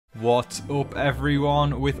What's up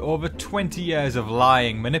everyone? With over 20 years of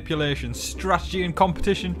lying, manipulation, strategy and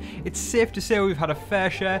competition, it's safe to say we've had a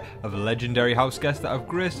fair share of legendary house guests that have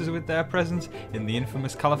graced us with their presence in the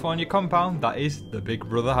infamous California compound that is the Big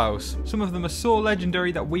Brother house. Some of them are so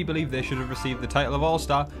legendary that we believe they should have received the title of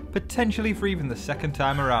All-Star, potentially for even the second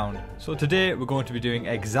time around. So today we're going to be doing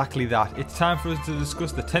exactly that. It's time for us to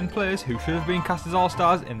discuss the 10 players who should have been cast as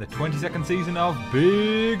All-Stars in the 22nd season of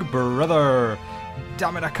Big Brother.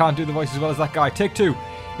 Damn it, I can't do the voice as well as that guy. Take two.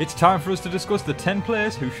 It's time for us to discuss the 10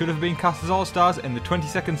 players who should have been cast as All-Stars in the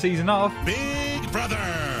 22nd season of Big Brother.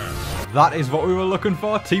 That is what we were looking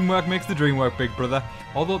for. Teamwork makes the dream work, Big Brother.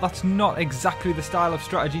 Although that's not exactly the style of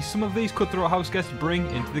strategy some of these cutthroat house guests bring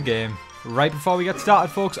into the game. Right before we get started,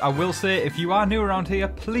 folks, I will say if you are new around here,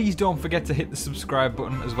 please don't forget to hit the subscribe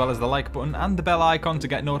button as well as the like button and the bell icon to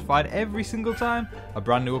get notified every single time a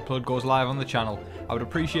brand new upload goes live on the channel. I would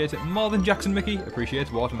appreciate it more than Jackson Mickey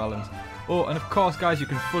appreciates watermelons. Oh, and of course, guys, you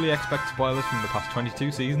can fully expect spoilers from the past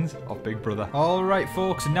 22 seasons of Big Brother. Alright,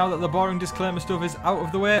 folks, now that the boring disclaimer stuff is out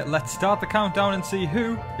of the way, let's start the countdown and see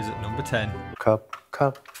who is at number 10. Cup,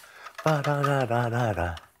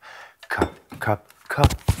 ba-da-da-da-da-da. Cup.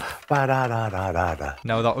 Ba-da-da-da-da-da.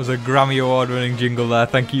 Now that was a Grammy Award winning jingle there,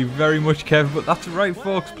 thank you very much Kev, but that's right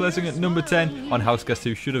folks, placing at number 10 on house guests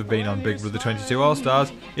who should have been on Big Brother 22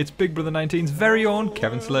 All-Stars, it's Big Brother 19's very own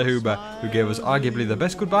Kevin Slahuber, who gave us arguably the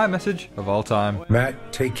best goodbye message of all time.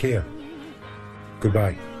 Matt, take care.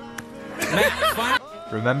 Goodbye.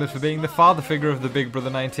 Remembered for being the father figure of the Big Brother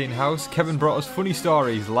 19 house, Kevin brought us funny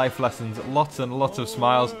stories, life lessons, lots and lots of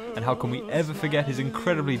smiles, and how can we ever forget his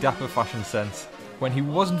incredibly dapper fashion sense. When he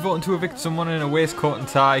wasn't voting to evict someone in a waistcoat and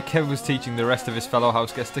tie, Kev was teaching the rest of his fellow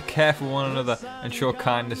house guests to care for one another and show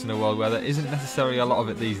kindness in a world where there isn't necessarily a lot of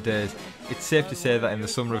it these days. It's safe to say that in the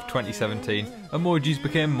summer of 2017, emojis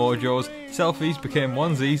became mojos, selfies became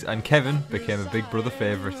onesies, and Kevin became a Big Brother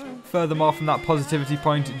favourite. Furthermore, from that positivity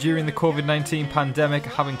point, during the COVID-19 pandemic,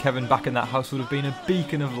 having Kevin back in that house would have been a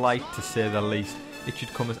beacon of light to say the least. It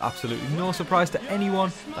should come as absolutely no surprise to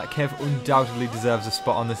anyone that Kev undoubtedly deserves a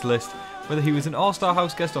spot on this list. Whether he was an all-star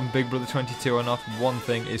house guest on Big Brother 22 or not, one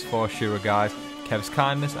thing is for sure guys, Kev's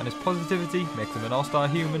kindness and his positivity makes him an all-star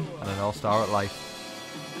human and an all-star at life.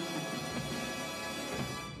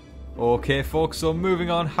 Okay folks, so moving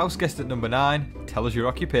on, house guest at number 9, tell us your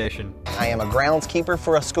occupation. I am a groundskeeper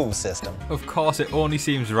for a school system. Of course, it only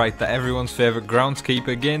seems right that everyone's favourite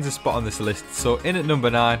groundskeeper gains a spot on this list, so in at number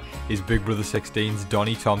 9 is Big Brother 16's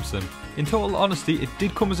Donnie Thompson. In total honesty, it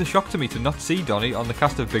did come as a shock to me to not see Donnie on the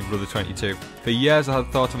cast of Big Brother 22. For years I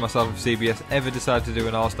had thought to myself if CBS ever decided to do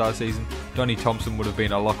an All-Star season, Donnie Thompson would have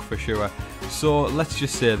been a lock for sure. So let's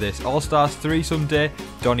just say this, All-Stars 3 someday,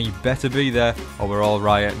 Donnie better be there or we're all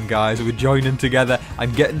rioting guys, we're joining together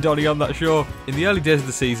and getting Donnie on that show. In the early days of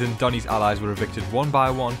the season, Donnie's allies were evicted one by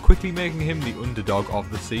one, quickly making him the underdog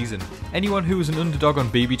of the season. Anyone who was an underdog on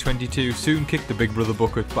BB22 soon kicked the Big Brother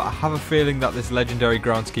bucket, but I have a feeling that this legendary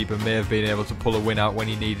groundskeeper may have been able to pull a win out when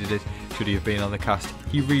he needed it, should he have been on the cast.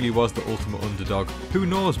 He really was the ultimate underdog. Who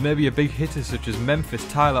knows, maybe a big hitter such as Memphis,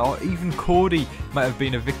 Tyler or even Cody might have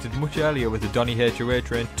been evicted much earlier with the Donnie HOA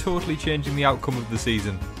train totally changing the outcome of the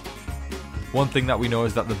season. One thing that we know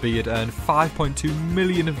is that the Beard earned 5.2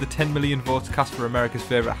 million of the 10 million votes cast for America's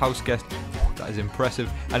favourite house guest. That is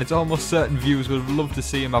impressive, and it's almost certain viewers would have loved to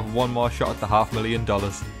see him have one more shot at the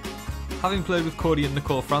 $500,000. Having played with Cody and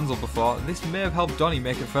Nicole Franzel before, this may have helped Donnie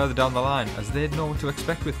make it further down the line, as they'd know what to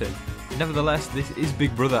expect with him. Nevertheless, this is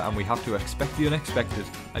Big Brother and we have to expect the unexpected,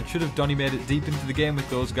 and should have Donnie made it deep into the game with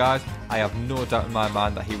those guys, I have no doubt in my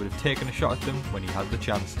mind that he would have taken a shot at them when he had the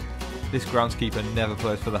chance. This groundskeeper never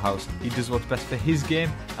plays for the house, he does what's best for his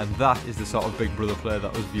game, and that is the sort of Big Brother player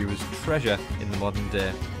that us viewers treasure in the modern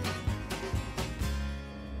day.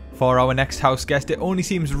 For our next house guest, it only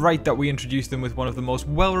seems right that we introduce them with one of the most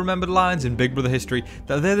well-remembered lines in Big Brother history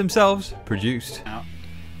that they themselves produced.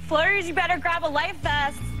 Flirters, you better grab a life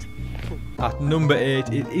vest. At number 8,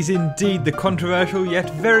 it is indeed the controversial yet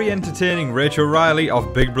very entertaining Rachel Riley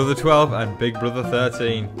of Big Brother 12 and Big Brother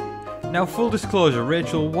 13. Now, full disclosure,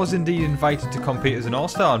 Rachel was indeed invited to compete as an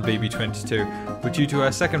All-Star on BB22, but due to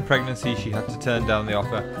her second pregnancy she had to turn down the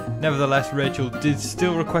offer. Nevertheless, Rachel did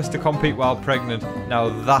still request to compete while pregnant. Now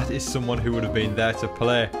that is someone who would have been there to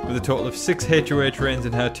play. With a total of 6 HOA trains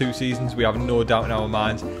in her 2 seasons, we have no doubt in our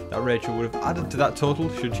minds that Rachel would have added to that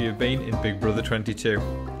total should she have been in Big Brother 22.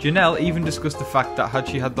 Janelle even discussed the fact that had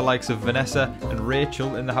she had the likes of Vanessa and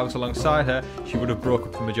Rachel in the house alongside her, she would have broke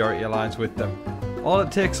up the majority alliance with them. All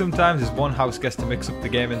it takes sometimes is one house guest to mix up the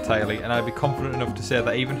game entirely, and I'd be confident enough to say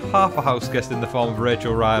that even half a house guest in the form of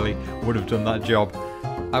Rachel Riley would have done that job.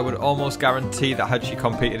 I would almost guarantee that had she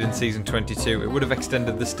competed in season 22, it would have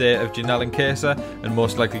extended the stay of Janelle and Kesa and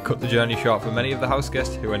most likely cut the journey short for many of the house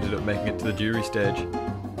guests who ended up making it to the jury stage.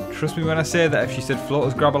 Trust me when I say that if she said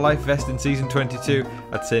floaters grab a life vest in season 22,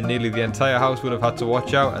 I'd say nearly the entire house would have had to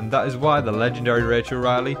watch out, and that is why the legendary Rachel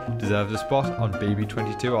Riley deserves a spot on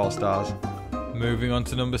BB22 All-Stars. Moving on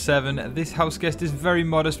to number 7, this house guest is very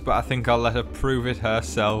modest, but I think I'll let her prove it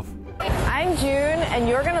herself. I'm June, and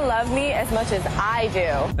you're gonna love me as much as I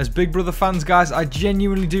do. As Big Brother fans, guys, I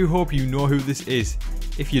genuinely do hope you know who this is.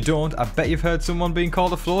 If you don't, I bet you've heard someone being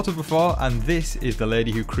called a floater before, and this is the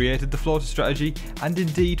lady who created the floater strategy and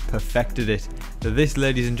indeed perfected it. This,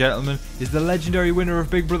 ladies and gentlemen, is the legendary winner of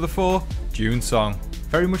Big Brother 4, June Song.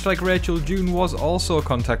 Very much like Rachel, June was also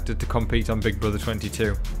contacted to compete on Big Brother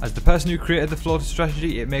 22. As the person who created the floater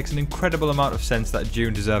strategy, it makes an incredible amount of sense that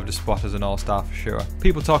June deserved a spot as an all-star for sure.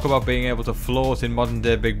 People talk about being able to float in modern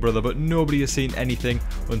day Big Brother, but nobody has seen anything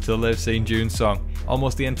until they've seen June's song.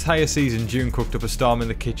 Almost the entire season, June cooked up a storm in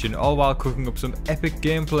the kitchen, all while cooking up some epic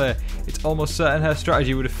gameplay. It's almost certain her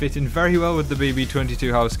strategy would have fit in very well with the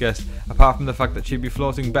BB22 house guest, apart from the fact that she'd be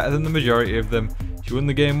floating better than the majority of them. She won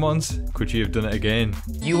the game once, could she have done it again?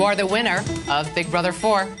 You are the winner of Big Brother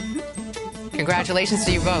 4. Congratulations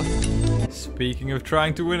to you both. Speaking of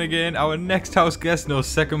trying to win again, our next house guest knows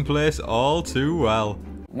second place all too well.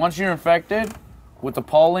 Once you're infected with the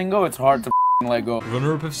Paul lingo, it's hard to let go.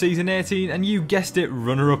 Runner-up of season 18, and you guessed it,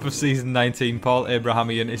 runner-up of season 19, Paul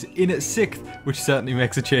Abrahamian is in at 6th, which certainly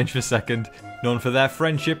makes a change for 2nd. Known for their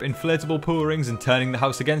friendship, inflatable pool rings and turning the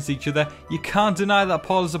house against each other, you can't deny that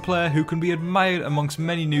Paul is a player who can be admired amongst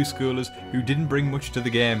many new schoolers who didn't bring much to the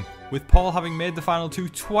game. With Paul having made the final 2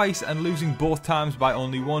 twice and losing both times by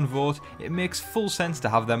only 1 vote, it makes full sense to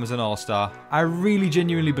have them as an all-star. I really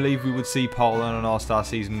genuinely believe we would see Paul on an all-star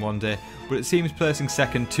season one day, but it seems placing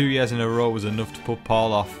 2nd 2 years in a row was enough to put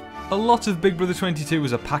Paul off. A lot of Big Brother 22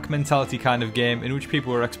 was a pack mentality kind of game in which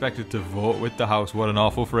people were expected to vote with the house. What an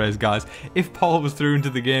awful phrase, guys. If Paul was through into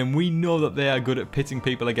the game, we know that they are good at pitting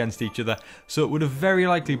people against each other, so it would have very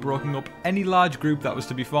likely broken up any large group that was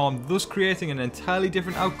to be formed, thus creating an entirely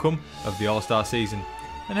different outcome of the All-Star season.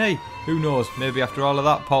 And hey, who knows, maybe after all of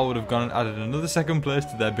that, Paul would have gone and added another 2nd place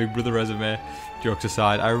to their Big Brother resume. Jokes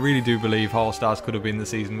aside, I really do believe All-Stars could have been the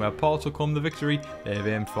season where Paul took home the victory they've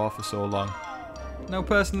aimed for so long. Now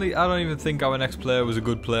personally, I don't even think our next player was a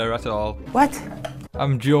good player at all. What?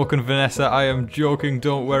 I'm joking, Vanessa, I am joking,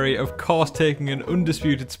 don't worry. Of course, taking an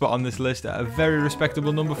undisputed spot on this list at a very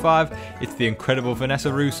respectable number 5, it's the incredible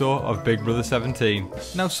Vanessa Russo of Big Brother 17.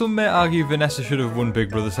 Now some may argue Vanessa should have won Big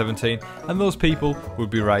Brother 17, and those people would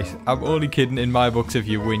be right. I'm only kidding, in my books if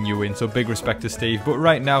you win, so big respect to Steve, but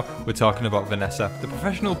right now we're talking about Vanessa. The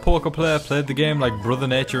professional poker player played the game like Brother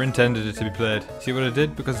Nature intended it to be played. See what I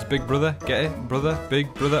did? Because it's Big Brother, get it? Brother,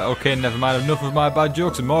 Big Brother, okay, never mind, enough of my bad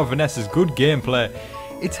jokes and more of Vanessa's good gameplay.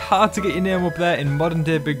 It's hard to get your name up there in modern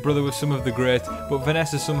day Big Brother with some of the greats, but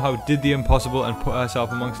Vanessa somehow did the impossible and put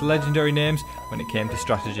herself amongst legendary names when it came to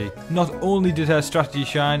strategy. Not only did her strategy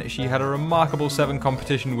shine, she had a remarkable 7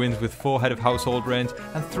 competition wins with 4 head of household reigns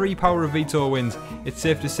and 3 power of veto wins. It's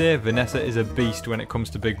safe to say Vanessa is a beast when it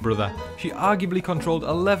comes to Big Brother. She arguably controlled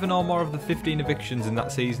 11 or more of the 15 evictions in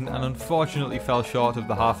that season and unfortunately fell short of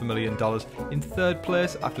the $500,000 in 3rd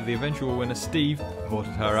place after the eventual winner Steve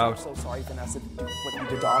voted her out. I'm so sorry, Vanessa, to do what you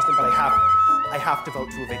did to Austin, but I have to vote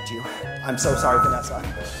to evict you. I'm so sorry, Vanessa.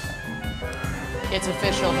 It's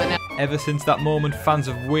official, Vanessa. Ever since that moment, fans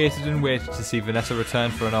have waited and waited to see Vanessa return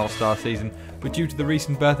for an all-star season, but due to the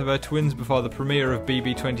recent birth of her twins before the premiere of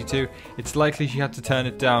BB22, it's likely she had to turn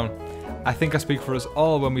it down. I think I speak for us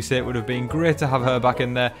all when we say it would have been great to have her back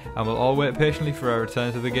in there, and we'll all wait patiently for her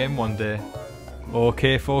return to the game one day.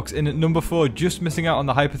 Okay folks, in at number 4, just missing out on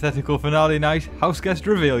the hypothetical finale night, house guest,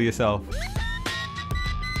 reveal yourself.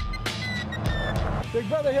 Big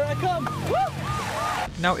Brother, here I come! Woo!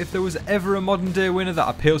 Now, if there was ever a modern day winner that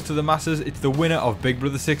appeals to the masses, it's the winner of Big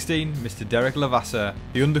Brother 16, Mr. Derek Levasseur.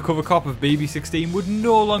 The undercover cop of BB16 would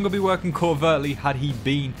no longer be working covertly had he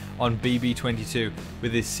been on BB22.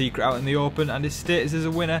 With his secret out in the open and his status as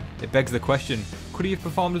a winner, it begs the question, could he have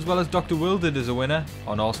performed as well as Dr. Will did as a winner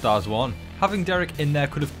on All Stars 1? Having Derek in there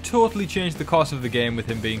could have totally changed the course of the game, with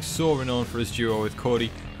him being so renowned for his duo with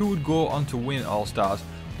Cody, who would go on to win All Stars.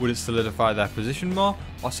 Would it solidify their position more,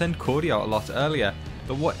 or send Cody out a lot earlier?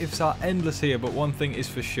 The what ifs are endless here, but one thing is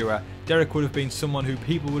for sure, Derek would have been someone who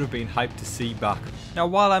people would have been hyped to see back. Now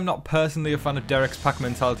while I'm not personally a fan of Derek's pack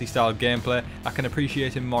mentality style gameplay, I can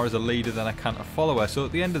appreciate him more as a leader than I can a follower, so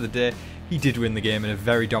at the end of the day, he did win the game in a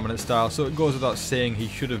very dominant style, so it goes without saying he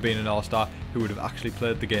should have been an all-star who would have actually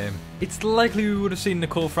played the game. It's likely we would have seen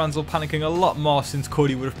Nicole Franzel panicking a lot more since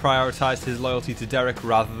Cody would have prioritised his loyalty to Derek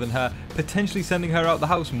rather than her, potentially sending her out the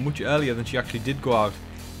house much earlier than she actually did go out.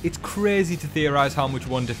 It's crazy to theorise how much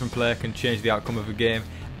one different player can change the outcome of a game,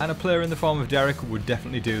 and a player in the form of Derek would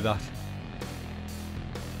definitely do that.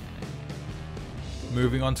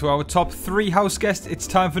 Moving on to our top 3 house guests, it's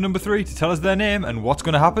time for number 3 to tell us their name and what's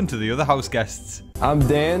going to happen to the other house guests. I'm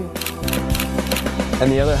Dan,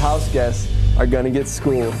 and the other house guests are going to get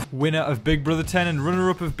schooled. Winner of Big Brother 10 and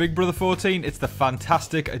runner-up of Big Brother 14, it's the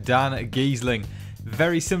fantastic Dan Giesling.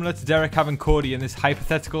 Very similar to Derek having Cody in this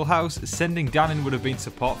hypothetical house, sending Dan in would have been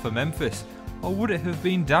support for Memphis. Or would it have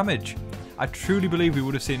been damage? I truly believe we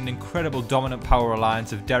would have seen an incredible dominant power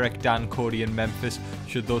alliance of Derek, Dan, Cody and Memphis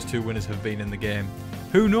should those 2 winners have been in the game.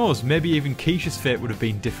 Who knows, maybe even Keisha's fate would have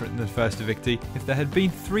been different than first evictee if there had been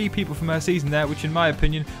 3 people from her season there, which in my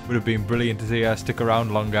opinion would have been brilliant to see her stick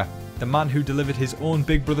around longer. The man who delivered his own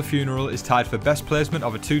Big Brother funeral is tied for best placement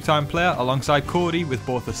of a 2-time player alongside Cody with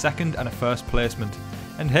both a second and a first placement.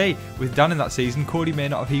 And hey, with Dan in that season, Cody may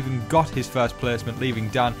not have even got his first placement, leaving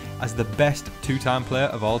Dan as the best 2-time player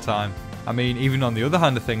of all time. I mean, even on the other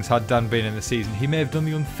hand of things, had Dan been in the season, he may have done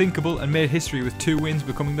the unthinkable and made history with 2 wins,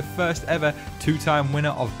 becoming the first ever 2-time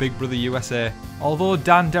winner of Big Brother USA. Although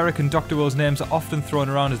Dan, Derek and Dr. Will's names are often thrown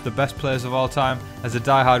around as the best players of all time, as a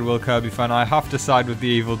die-hard Will Kirby fan I have to side with the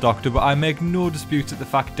evil Doctor, but I make no disputes at the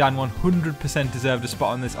fact Dan 100% deserved a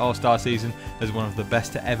spot on this All-Star season as one of the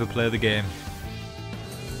best to ever play the game.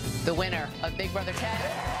 The winner of Big Brother 10.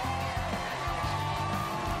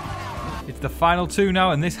 It's the final 2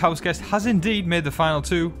 now, and this house guest has indeed made the final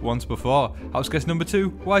 2 once before. House guest number 2,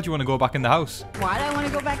 why do you want to go back in the house? Why do I want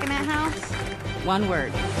to go back in that house? One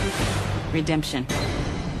word. Redemption.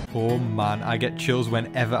 Oh man, I get chills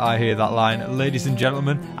whenever I hear that line. Ladies and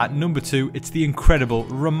gentlemen, at number 2, it's the incredible,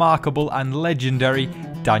 remarkable and legendary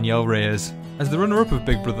Danielle Reyes. As the runner-up of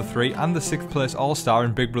Big Brother 3 and the 6th place All-Star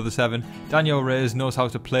in Big Brother 7, Danielle Reyes knows how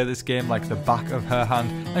to play this game like the back of her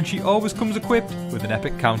hand, and she always comes equipped with an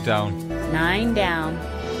epic countdown. 9 down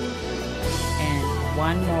and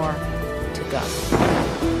 1 more to go.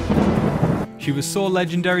 She was so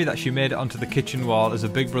legendary that she made it onto the kitchen wall as a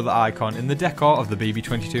Big Brother icon in the decor of the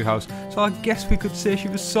BB22 house, so I guess we could say she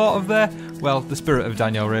was sort of there. Well, the spirit of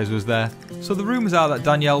Danielle Reyes was there. So the rumours are that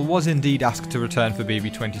Danielle was indeed asked to return for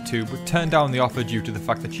BB22, but turned down the offer due to the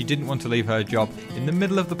fact that she didn't want to leave her job in the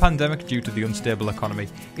middle of the pandemic due to the unstable economy.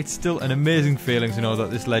 It's still an amazing feeling to know that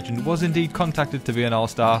this legend was indeed contacted to be an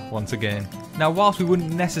all-star once again. Now whilst we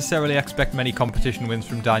wouldn't necessarily expect many competition wins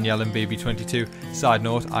from Danielle in BB22, side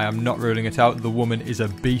note, I am not ruling it out, the woman is a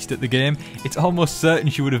beast at the game. It's almost certain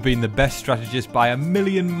she would have been the best strategist by a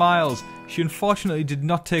million miles. She unfortunately did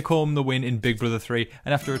not take home the win in Big Brother 3,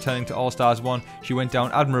 and after returning to All-Stars 1, she went down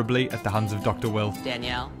admirably at the hands of Dr. Will.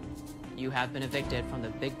 Danielle, you have been evicted from the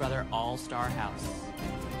Big Brother All-Star house.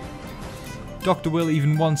 Dr. Will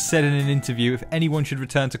even once said in an interview if anyone should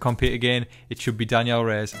return to compete again, it should be Danielle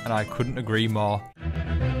Reyes, and I couldn't agree more.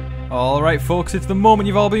 Alright folks, it's the moment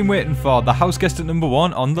you've all been waiting for, the house guest at number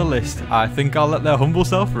 1 on the list. I think I'll let their humble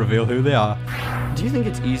self reveal who they are. Do you think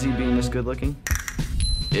it's easy being this good looking?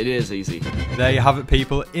 It is easy. There you have it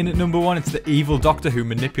people, in at number 1 it's the evil doctor who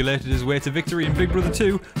manipulated his way to victory in Big Brother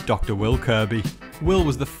 2, Dr. Will Kirby. Will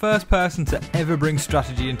was the first person to ever bring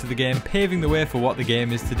strategy into the game, paving the way for what the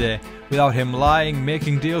game is today. Without him lying,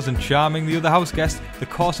 making deals and charming the other house guests, the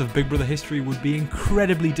course of Big Brother history would be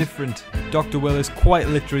incredibly different. Dr. Will is quite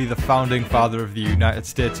literally the founding father of the United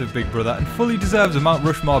States of Big Brother and fully deserves a Mount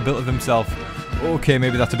Rushmore built of himself. Okay,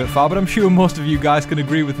 maybe that's a bit far, but I'm sure most of you guys can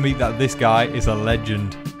agree with me that this guy is a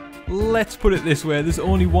legend. Let's put it this way, there's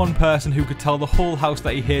only one person who could tell the whole house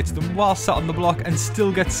that he hates them while sat on the block and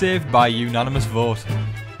still get saved by a unanimous vote.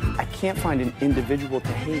 I can't find an individual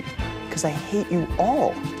to hate, because I hate you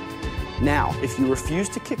all. Now, if you refuse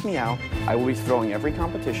to kick me out, I will be throwing every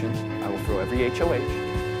competition, I will throw every HOH,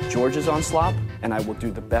 George is on slop, and I will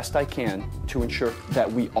do the best I can to ensure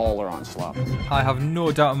that we all are on slop. I have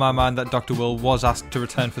no doubt in my mind that Dr. Will was asked to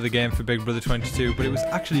return for the game for Big Brother 22, but it was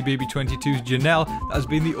actually BB22's Janelle that has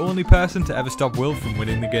been the only person to ever stop Will from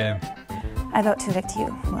winning the game. I vote to evict you,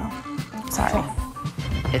 Will. Sorry.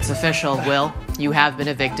 It's official, Will. You have been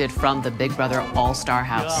evicted from the Big Brother All-Star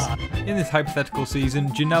house. In this hypothetical season,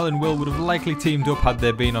 Janelle and Will would have likely teamed up had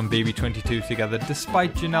they been on BB22 together,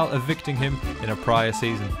 despite Janelle evicting him in a prior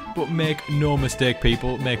season. But make no mistake,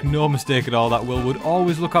 people, make no mistake at all that Will would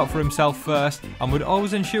always look out for himself first and would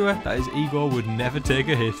always ensure that his ego would never take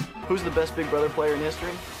a hit. Who's the best Big Brother player in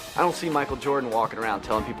history? I don't see Michael Jordan walking around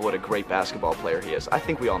telling people what a great basketball player he is. I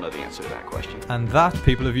think we all know the answer to that question. And that,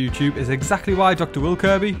 people of YouTube, is exactly why Dr. Will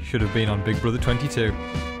Kirby should have been on Big Brother 22.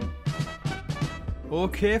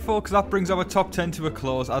 Okay folks, that brings our top 10 to a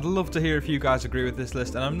close. I'd love to hear if you guys agree with this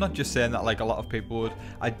list, and I'm not just saying that like a lot of people would.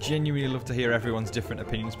 I genuinely love to hear everyone's different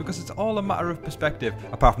opinions because it's all a matter of perspective,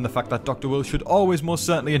 apart from the fact that Dr. Will should always most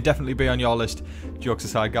certainly and definitely be on your list. Jokes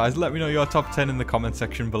aside guys, let me know your top 10 in the comment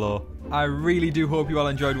section below. I really do hope you all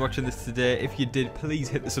enjoyed watching this today. If you did, please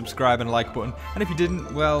hit the subscribe and like button. And if you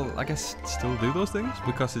didn't, well, I guess still do those things,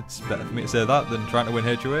 because it's better for me to say that than trying to win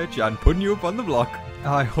HOH and putting you up on the block.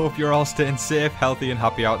 I hope you're all staying safe, healthy and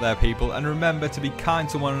happy out there, people. And remember to be kind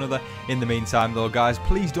to one another. In the meantime though, guys,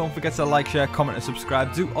 please don't forget to like, share, comment and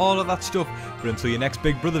subscribe. Do all of that stuff. But until your next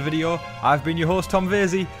Big Brother video, I've been your host, Tom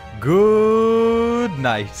Vasey. Good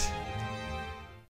night.